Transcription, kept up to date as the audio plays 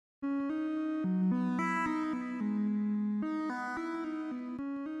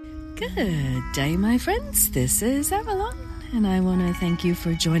Good day, my friends. This is Avalon, and I want to thank you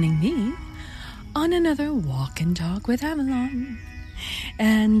for joining me on another Walk and Talk with Avalon.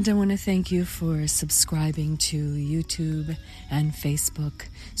 And I want to thank you for subscribing to YouTube and Facebook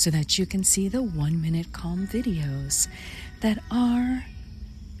so that you can see the 1 Minute Calm videos that are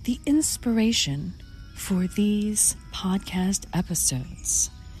the inspiration for these podcast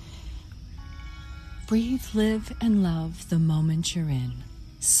episodes. Breathe, live, and love the moment you're in.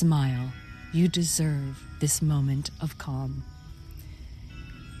 Smile. You deserve this moment of calm.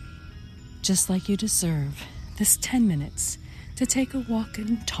 Just like you deserve this 10 minutes to take a walk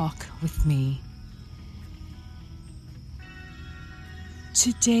and talk with me.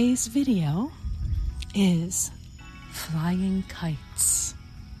 Today's video is flying kites.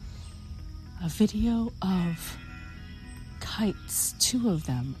 A video of kites, 2 of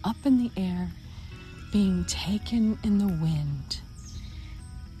them, up in the air, being taken in the wind.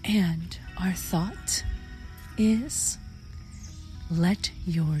 And our thought is, let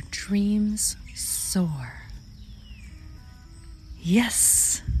your dreams soar.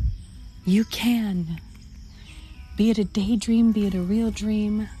 Yes, you can. Be it a daydream, be it a real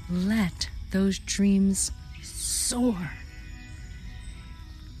dream, let those dreams soar.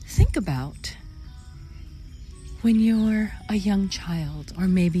 Think about when you're a young child, or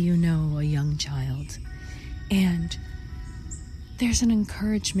maybe you know a young child, and there's an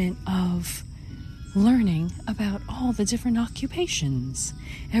encouragement of learning about all the different occupations.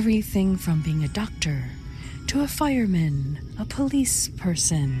 Everything from being a doctor, to a fireman, a police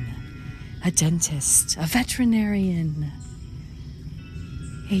person, a dentist, a veterinarian,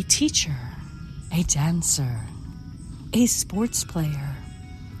 a teacher, a dancer, a sports player,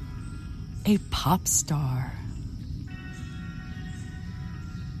 a pop star,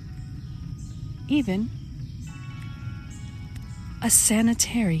 even a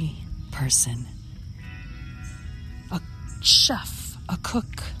sanitary person, a chef, a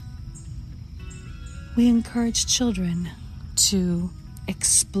cook. We encourage children to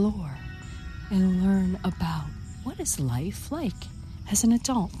explore and learn about what is life like as an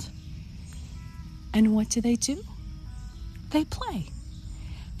adult. And what do? They play.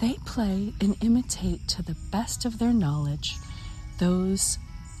 They play and imitate to the best of their knowledge those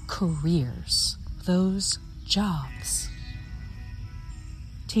careers, those jobs.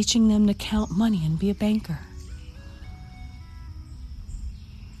 Teaching them to count money and be a banker.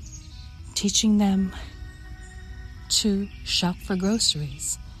 Teaching them to shop for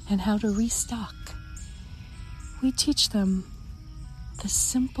groceries and how to restock. We teach them the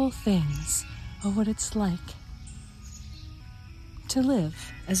simple things of what it's like to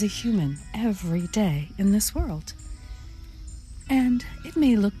live as a human every day in this world. And it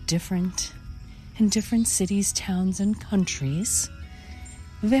may look different in different cities, towns, and countries.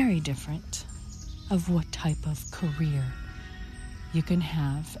 Very different of what type of career you can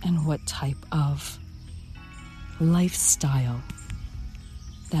have and what type of lifestyle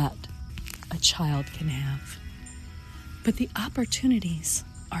that a child can have. But the opportunities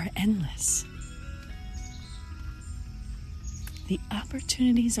are endless. The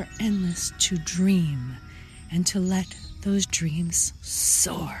opportunities are endless to dream and to let those dreams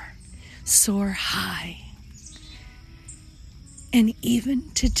soar high. And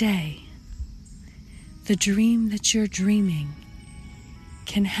even today, the dream that you're dreaming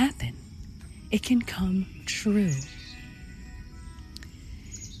can happen. It can come true.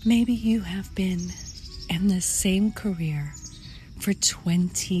 Maybe you have been in the same career for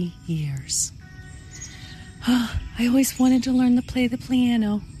 20 years. I always wanted to learn to play the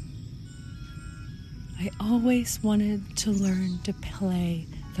piano. I always wanted to learn to play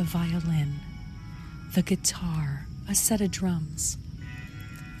the violin, the guitar, a set of drums,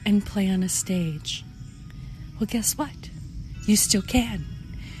 and play on a stage. Well, guess what? You still can.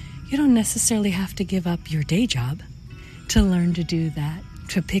 You don't necessarily have to give up your day job to learn to do that,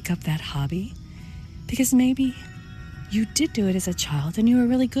 to pick up that hobby, because maybe you did do it as a child and you were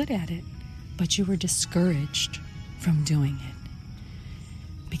really good at it, but you were discouraged from doing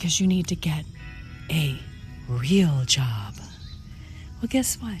it because you need to get a real job. Well,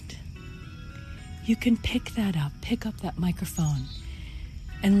 guess what? You can pick up that microphone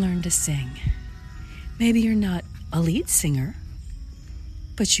and learn to sing. Maybe you're not a lead singer,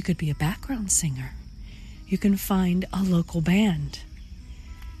 but you could be a background singer. You can find a local band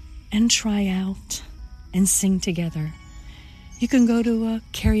and try out and sing together. You can go to a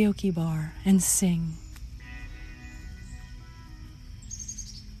karaoke bar and sing.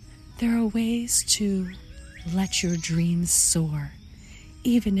 There are ways to let your dreams soar,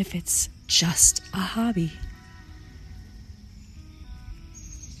 even if it's just a hobby.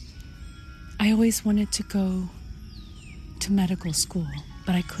 I always wanted to go to medical school,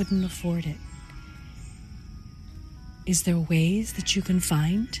 but I couldn't afford it. Is there ways that you can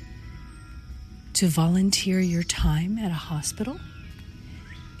find to volunteer your time at a hospital?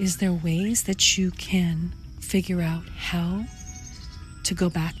 Is there ways that you can figure out how to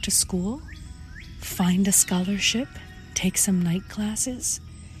go back to school, find a scholarship, take some night classes,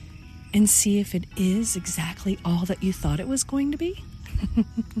 and see if it is exactly all that you thought it was going to be?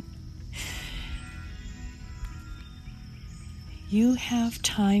 You have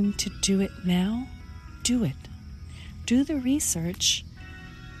time to do it now. Do it. Do the research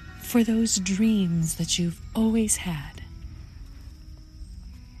for those dreams that you've always had.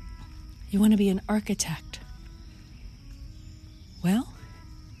 You want to be an architect. Well,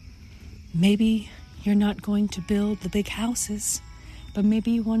 maybe you're not going to build the big houses, but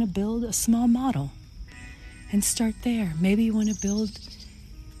maybe you want to build a small model and start there. Maybe you want to build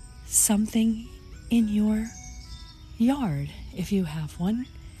something in your yard, if you have one,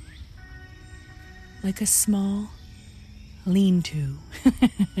 like a small lean-to,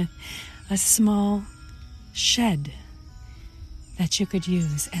 a small shed that you could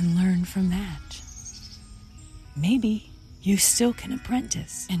use and learn from that. Maybe you still can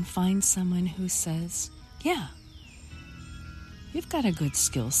apprentice and find someone who says, yeah, you've got a good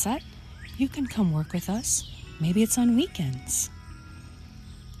skill set. You can come work with us. Maybe it's on weekends.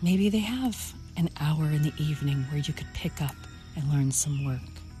 Maybe they have an hour in the evening where you could pick up and learn some work.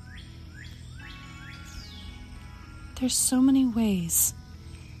 There's so many ways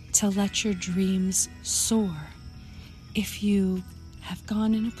to let your dreams soar if you have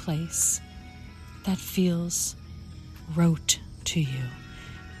gone in a place that feels rote to you,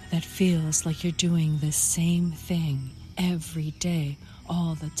 that feels like you're doing the same thing every day,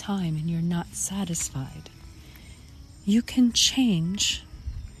 all the time, and you're not satisfied. You can change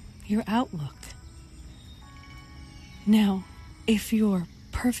your outlook. Now, if you're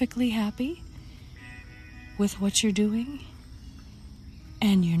perfectly happy with what you're doing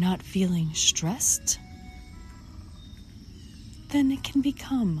and you're not feeling stressed, then it can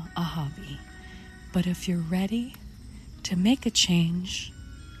become a hobby. But if you're ready to make a change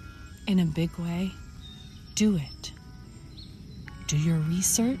in a big way, do it. Do your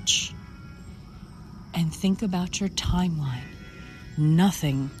research and think about your timeline.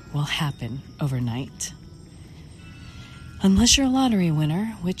 Nothing will happen overnight. Unless you're a lottery winner,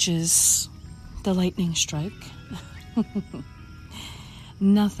 which is the lightning strike.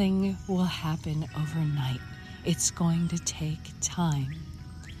 Nothing will happen overnight. It's going to take time.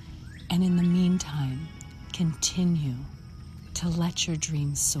 And in the meantime, continue to let your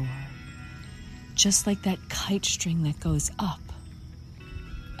dreams soar. Just like that kite string that goes up,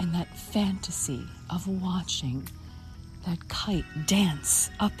 and that fantasy of watching that kite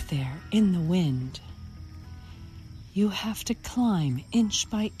dance up there in the wind. You have to climb inch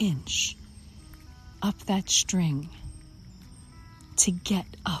by inch up that string to get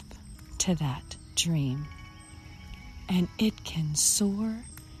up to that dream. And it can soar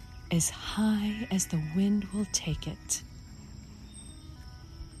as high as the wind will take it.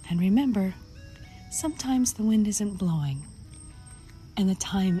 And remember, sometimes the wind isn't blowing and the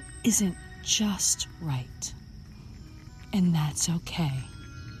time isn't just right. And that's okay.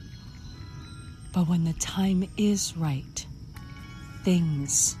 But when the time is right,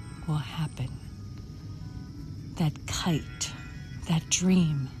 things will happen. That kite, that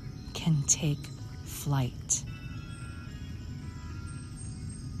dream can take flight.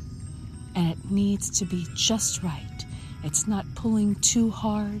 And it needs to be just right. It's not pulling too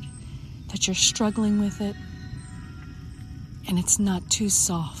hard that you're struggling with it. And it's not too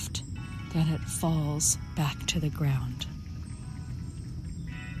soft that it falls back to the ground.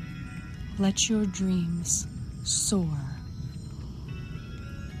 Let your dreams soar.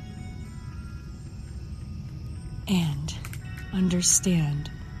 And understand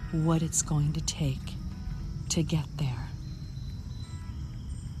what it's going to take to get there.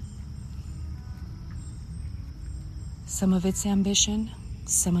 Some of it's ambition,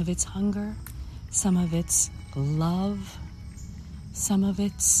 some of it's hunger, some of it's love, some of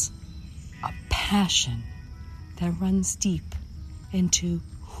it's a passion that runs deep into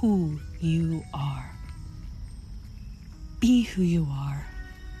who you are. Be who you are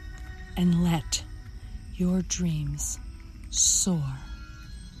and let your dreams soar.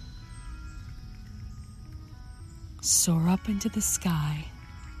 Soar up into the sky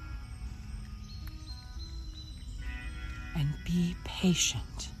and be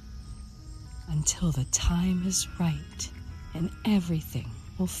patient until the time is right and everything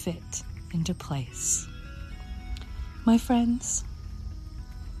will fit into place. My friends,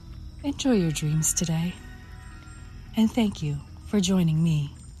 Enjoy your dreams today. And thank you for joining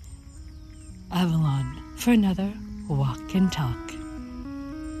me, Avalon, for another Walk and Talk.